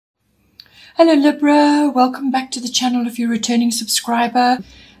Hello Libra, welcome back to the channel if you're a returning subscriber.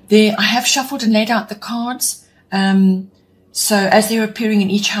 There, I have shuffled and laid out the cards. So as they're appearing in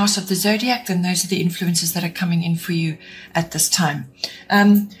each house of the zodiac, then those are the influences that are coming in for you at this time.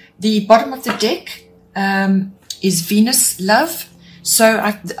 The bottom of the deck is Venus, love. So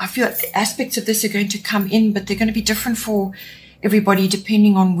I feel like the aspects of this are going to come in, but they're going to be different for everybody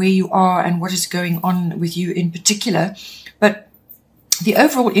depending on where you are and what is going on with you in particular. But the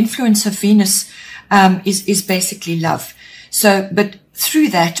overall influence of Venus is basically love. So, but through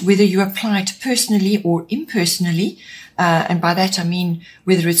that, whether you apply it personally or impersonally, and by that I mean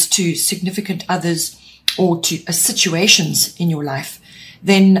whether it's to significant others or to situations in your life,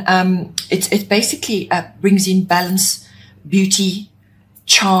 then it basically brings in balance, beauty,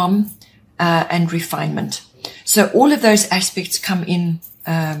 charm, and refinement. So all of those aspects come in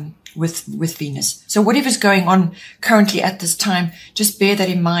with Venus. So whatever's going on currently at this time, just bear that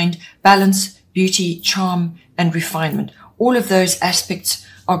in mind. Balance, beauty, charm, and refinement. All of those aspects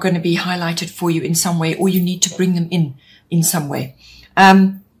are going to be highlighted for you in some way, or you need to bring them in some way.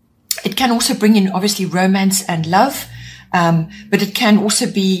 It can also bring in obviously romance and love, but it can also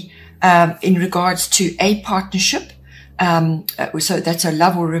be in regards to a partnership. So that's a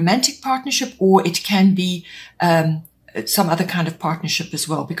love or romantic partnership, or it can be some other kind of partnership as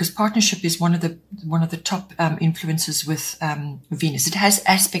well, because partnership is one of the top influences with Venus. It has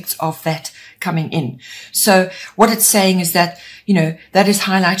aspects of that coming in. So what it's saying is that, you know, that is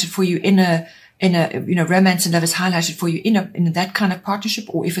highlighted for you in a romance and love is highlighted for you in that kind of partnership,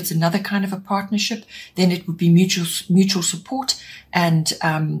 or if it's another kind of a partnership, then it would be mutual support and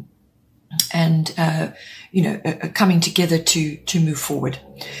coming together to move forward.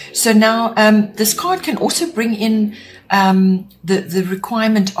 So now, this card can also bring in, the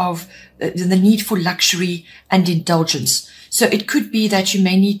requirement of the need for luxury and indulgence. So it could be that you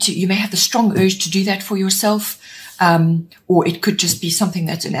may have the strong urge to do that for yourself. Or it could just be something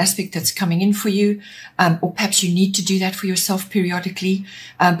that's an aspect that's coming in for you. Or perhaps you need to do that for yourself periodically.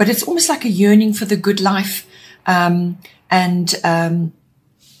 But it's almost like a yearning for the good life. So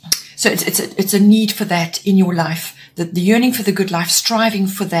it's a need for that in your life, the yearning for the good life, striving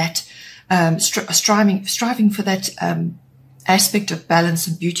for that, striving for that aspect of balance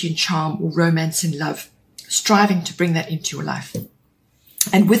and beauty and charm, or romance and love, striving to bring that into your life.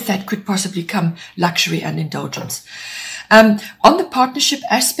 And with that could possibly come luxury and indulgence. On the partnership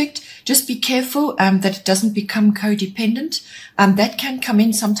aspect, just be careful that it doesn't become codependent. That can come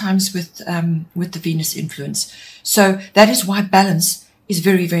in sometimes with the Venus influence. So that is why balance is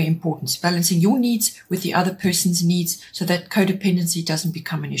very, very important. Balancing your needs with the other person's needs so that codependency doesn't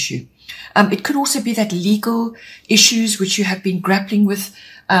become an issue. It could also be that legal issues which you have been grappling with,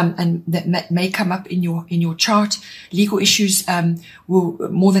 and that may come up in your chart. Legal issues will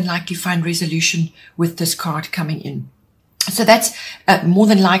more than likely find resolution with this card coming in. So that's more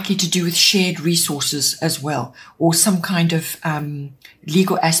than likely to do with shared resources as well, or some kind of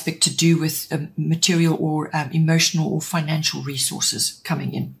legal aspect to do with material or emotional or financial resources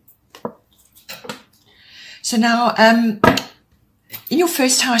coming in. So now, in your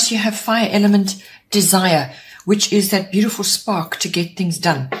first house, you have fire element desire, which is that beautiful spark to get things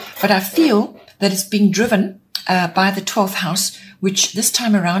done. But I feel that it's being driven by the 12th house, which this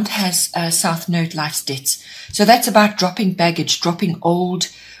time around has South Node life's debts. So that's about dropping baggage, dropping old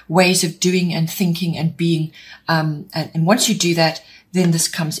ways of doing and thinking and being. And once you do that, then this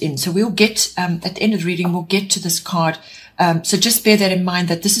comes in. So we'll get, at the end of the reading, we'll get to this card. So just bear that in mind,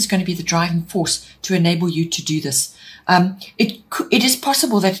 that this is going to be the driving force to enable you to do this. It is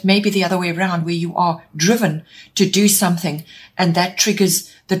possible that it may be the other way around, where you are driven to do something and that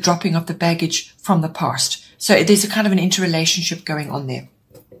triggers the dropping of the baggage from the past. So there's a kind of an interrelationship going on there.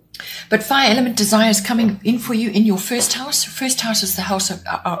 But fire element desire is coming in for you in your first house. First house is the house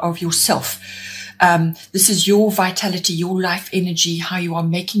of yourself. This is your vitality, your life energy, how you are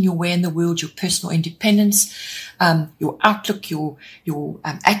making your way in the world, your personal independence, your outlook, your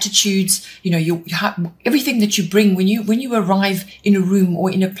attitudes, everything that you bring when you arrive in a room or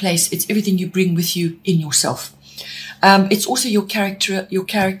in a place. It's everything you bring with you in yourself. It's also your character, your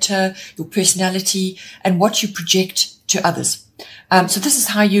personality, and what you project to others. So this is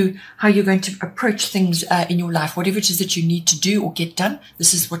how you're going to approach things in your life. Whatever it is that you need to do or get done,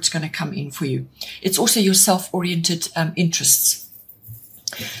 this is what's going to come in for you. It's also your self-oriented interests.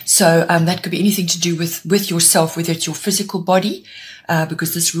 So that could be anything to do with yourself, whether it's your physical body,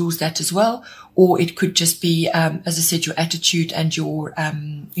 because this rules that as well, or it could just be, as I said, your attitude and your,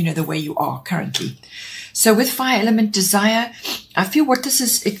 the way you are currently. So with fire element desire, I feel what this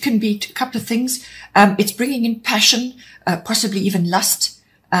is, it can be a couple of things. It's bringing in passion, possibly even lust,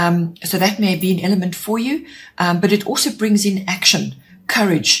 So that may be an element for you, but it also brings in action,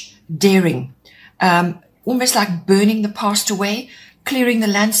 courage, daring, almost like burning the past away, clearing the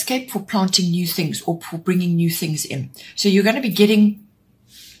landscape for planting new things or for bringing new things in. So you're going to be getting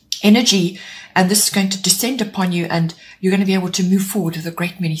energy, and this is going to descend upon you, and you're going to be able to move forward with a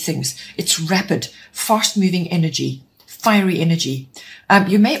great many things. It's rapid, fast-moving energy, fiery energy.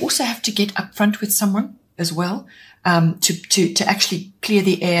 You may also have to get up front with someone as well, to actually clear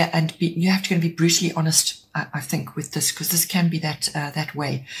the air, and you have to be brutally honest, I think, with this, because this can be that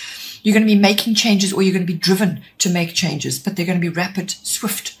way. You're going to be making changes, or you're going to be driven to make changes, but they're going to be rapid,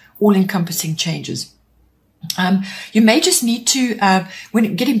 swift, all-encompassing changes. You may just need to,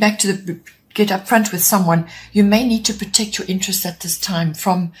 when getting back to get up front with someone, you may need to protect your interests at this time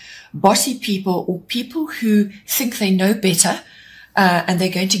from bossy people or people who think they know better, and they're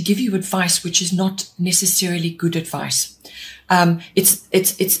going to give you advice which is not necessarily good advice. It's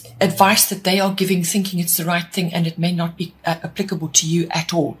advice that they are giving thinking it's the right thing, and it may not be applicable to you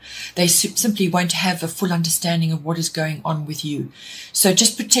at all. They simply won't have a full understanding of what is going on with you. So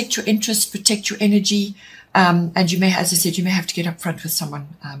just protect your interests, protect your energy, and you may, as I said, you may have to get up front with someone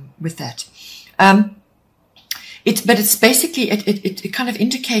with that. But it's basically, it kind of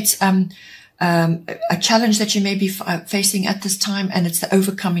indicates a challenge that you may be facing at this time, and it's the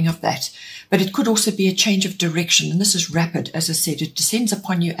overcoming of that. But it could also be a change of direction, and this is rapid. As I said, it descends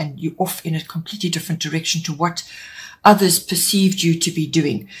upon you, and you're off in a completely different direction to what others perceived you to be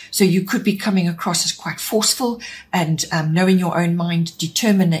doing. So you could be coming across as quite forceful and knowing your own mind,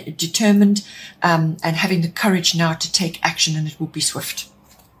 determined, and having the courage now to take action, and it will be swift.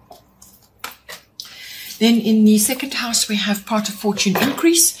 Then in the second house, we have part of fortune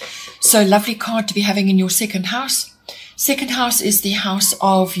increase. So lovely card to be having in your second house. Second house is the house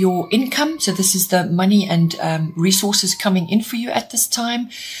of your income. So this is the money and resources coming in for you at this time.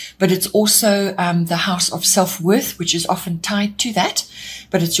 But it's also the house of self-worth, which is often tied to that.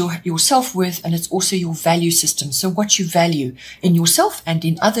 But it's your self-worth, and it's also your value system. So what you value in yourself and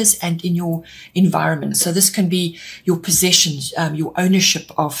in others and in your environment. So this can be your possessions, your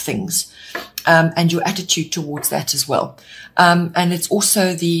ownership of things. And your attitude towards that as well. And it's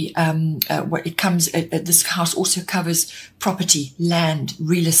also the, this house also covers property, land,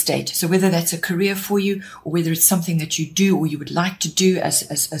 real estate. So whether that's a career for you, or whether it's something that you do or you would like to do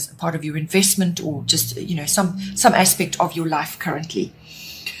as a part of your investment, or just, some aspect of your life currently.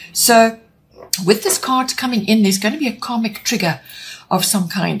 So with this card coming in, there's going to be a karmic trigger of some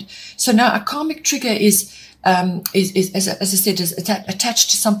kind. So now a karmic trigger is as I said, is attached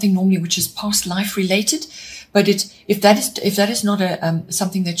to something normally which is past life related. But if that is not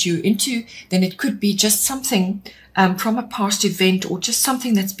something that you're into, then it could be just something from a past event, or just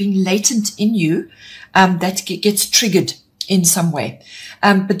something that's been latent in you that gets triggered in some way.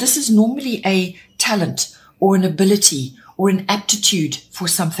 But this is normally a talent or an ability or an aptitude for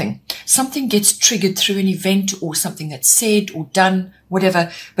something. Something gets triggered through an event or something that's said or done,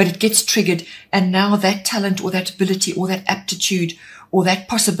 whatever, but it gets triggered, and now that talent or that ability or that aptitude or that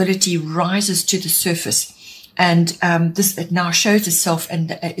possibility rises to the surface. And it now shows itself,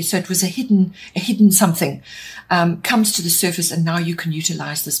 and so it was a hidden something, comes to the surface, and now you can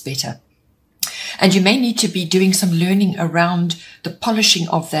utilize this better. And you may need to be doing some learning around the polishing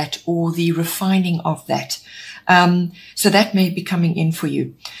of that or the refining of that. So that may be coming in for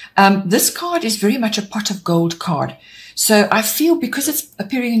you. This card is very much a pot of gold card. So I feel, because it's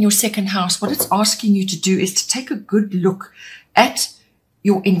appearing in your second house, what it's asking you to do is to take a good look at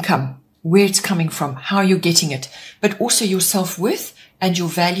your income, where it's coming from, how you're getting it, but also your self-worth and your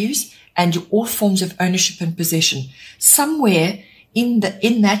values and your all forms of ownership and possession. Somewhere in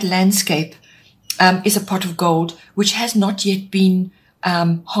that landscape is a pot of gold which has not yet been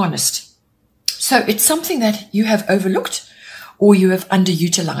harnessed. So it's something that you have overlooked, or you have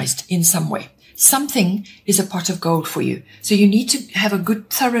underutilized in some way. Something is a pot of gold for you. So you need to have a good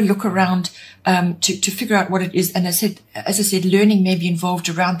thorough look around to figure out what it is. And as I said, learning may be involved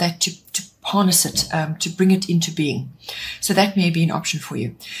around that to harness it, to bring it into being. So that may be an option for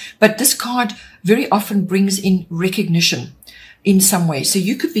you. But this card very often brings in recognition in some way. So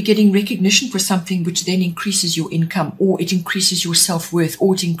you could be getting recognition for something which then increases your income, or it increases your self-worth,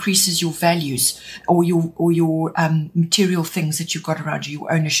 or it increases your values, or your material things that you've got around you,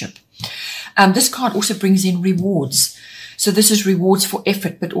 your ownership. This card also brings in rewards. So this is rewards for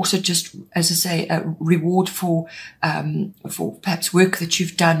effort, but also just, as I say, a reward for perhaps work that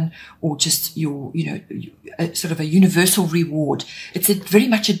you've done, or just your, sort of a universal reward. It's very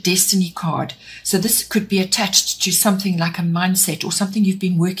much a destiny card. So this could be attached to something like a mindset, or something you've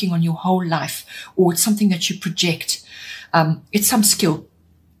been working on your whole life, or it's something that you project. It's some skill.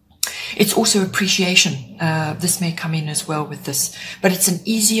 It's also appreciation. This may come in as well with this, but it's an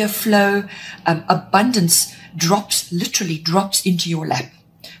easier flow. Abundance literally drops into your lap.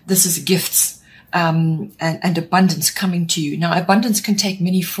 This is gifts. And abundance coming to you. Now, abundance can take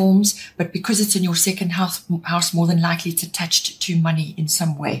many forms, but because it's in your second house, more than likely it's attached to money in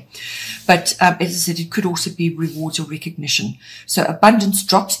some way. But as I said, it could also be rewards or recognition. So abundance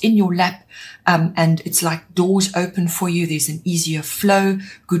drops in your lap, and it's like doors open for you. There's an easier flow.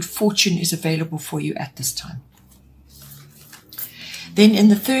 Good fortune is available for you at this time. Then in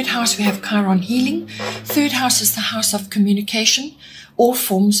the third house, we have Chiron healing. Third house is the house of communication, all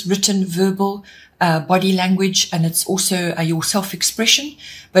forms, written, verbal, body language, and it's also your self-expression,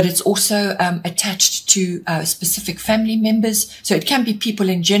 but it's also attached to specific family members. So it can be people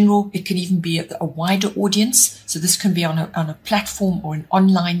in general. It can even be a wider audience. So this can be on a platform or an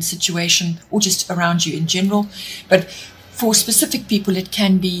online situation or just around you in general. But for specific people, it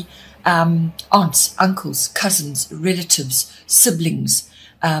can be aunts, uncles, cousins, relatives, siblings,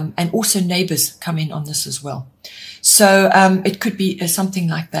 and also neighbors come in on this as well. So it could be something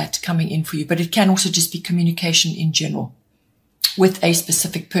like that coming in for you, but it can also just be communication in general with a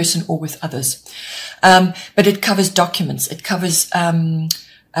specific person or with others. But it covers documents. It covers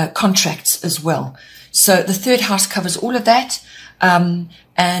contracts as well. So the third house covers all of that. And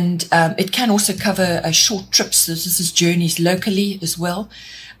it can also cover short trips. So this is journeys locally as well.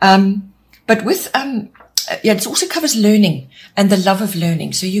 But with it also covers learning and the love of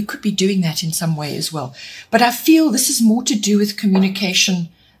learning. So you could be doing that in some way as well. But I feel this is more to do with communication,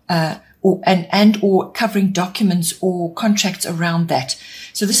 or covering documents or contracts around that.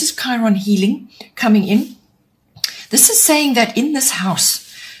 So this is Chiron healing coming in. This is saying that in this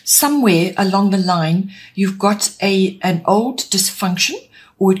house, somewhere along the line, you've got an old dysfunction,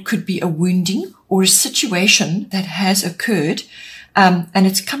 or it could be a wounding or a situation that has occurred. And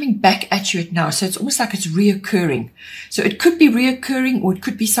it's coming back at you now. So it's almost like it's reoccurring. So it could be reoccurring, or it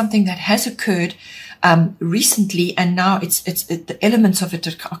could be something that has occurred recently, and now the elements of it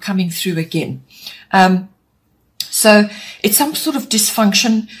are coming through again. So it's some sort of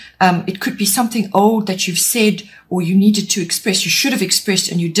dysfunction. It could be something old that you've said or you needed to express. You should have expressed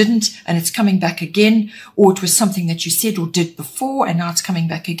and you didn't, and it's coming back again. Or it was something that you said or did before, and now it's coming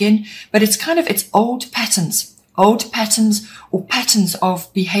back again. But it's old patterns or patterns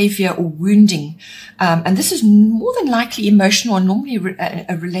of behavior or wounding. And this is more than likely emotional and normally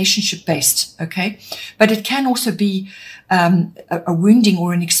a relationship based. Okay. But it can also be a wounding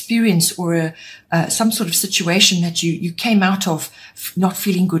or an experience or some sort of situation that you came out of not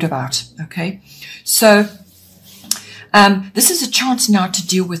feeling good about. Okay. So this is a chance now to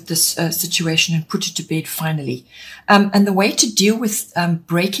deal with this situation and put it to bed finally. And the way to deal with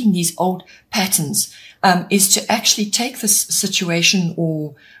breaking these old patterns is to actually take this situation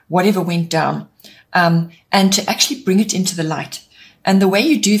or whatever went down and to actually bring it into the light. And the way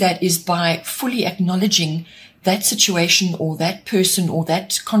you do that is by fully acknowledging that situation or that person or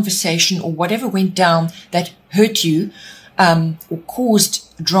that conversation or whatever went down that hurt you or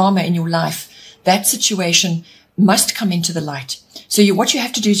caused drama in your life. That situation must come into the light. So what you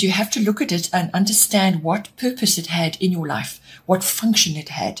have to do is you have to look at it and understand what purpose it had in your life, what function it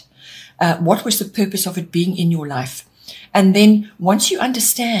had, what was the purpose of it being in your life. And then once you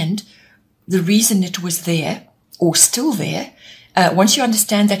understand the reason it was there or still there, once you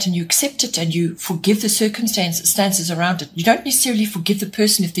understand that and you accept it and you forgive the circumstances around it, you don't necessarily forgive the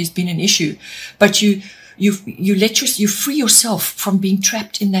person if there's been an issue, but you free yourself from being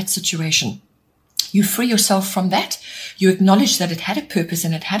trapped in that situation. You free yourself from that. You acknowledge that it had a purpose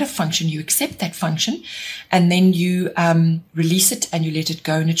and it had a function. You accept that function, and then you release it and you let it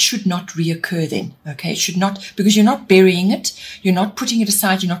go. And it should not reoccur then. Okay, it should not, because you're not burying it. You're not putting it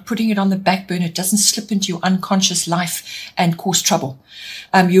aside. You're not putting it on the back burner. It doesn't slip into your unconscious life and cause trouble.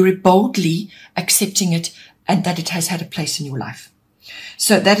 You're boldly accepting it and that it has had a place in your life.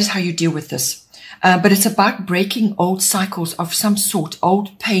 So that is how you deal with this. But it's about breaking old cycles of some sort,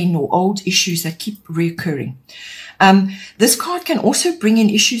 old pain or old issues that keep reoccurring. This card can also bring in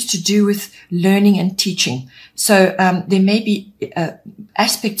issues to do with learning and teaching. So there may be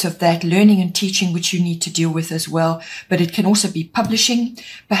aspects of that learning and teaching which you need to deal with as well. But it can also be publishing.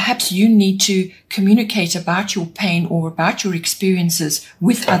 Perhaps you need to communicate about your pain or about your experiences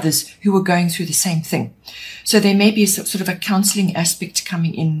with others who are going through the same thing. So there may be a sort of a counseling aspect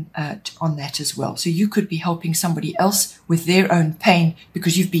coming in on that as well. So you could be helping somebody else with their own pain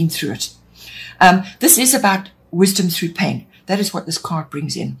because you've been through it. This is about wisdom through pain. That is what this card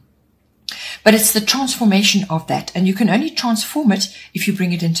brings in. But it's the transformation of that. And you can only transform it if you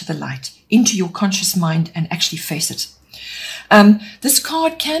bring it into the light, into your conscious mind and actually face it. This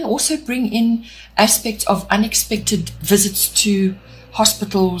card can also bring in aspects of unexpected visits to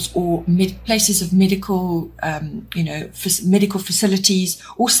hospitals or places of medical, medical facilities,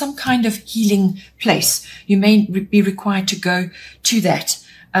 or some kind of healing place. You may be required to go to that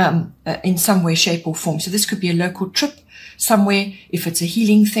in some way, shape, or form. So this could be a local trip somewhere, if it's a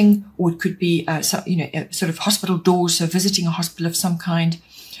healing thing, or it could be, sort of hospital doors, so visiting a hospital of some kind,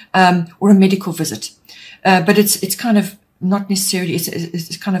 or a medical visit. But it's kind of not necessarily,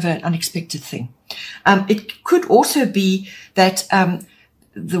 it's kind of an unexpected thing. It could also be that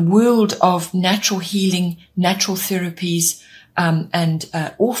the world of natural healing, natural therapies, and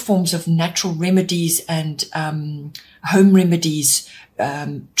all forms of natural remedies and home remedies,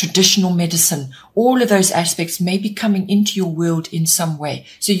 traditional medicine, all of those aspects may be coming into your world in some way.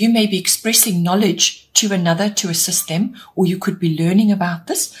 So you may be expressing knowledge to another to assist them, or you could be learning about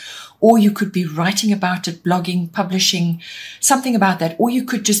this, or you could be writing about it, blogging, publishing, something about that, or you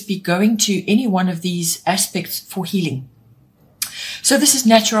could just be going to any one of these aspects for healing. So this is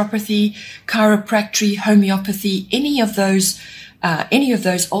naturopathy, chiropractic, homeopathy, any of those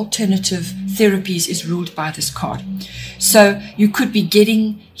alternative therapies is ruled by this card. So you could be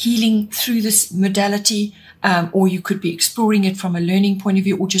getting healing through this modality, or you could be exploring it from a learning point of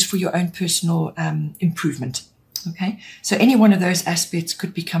view, or just for your own personal improvement. Okay, so any one of those aspects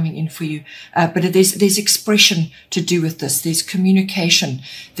could be coming in for you, but there's expression to do with this. There's communication.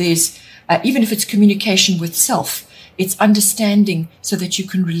 There's even if it's communication with self, it's understanding so that you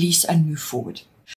can release and move forward.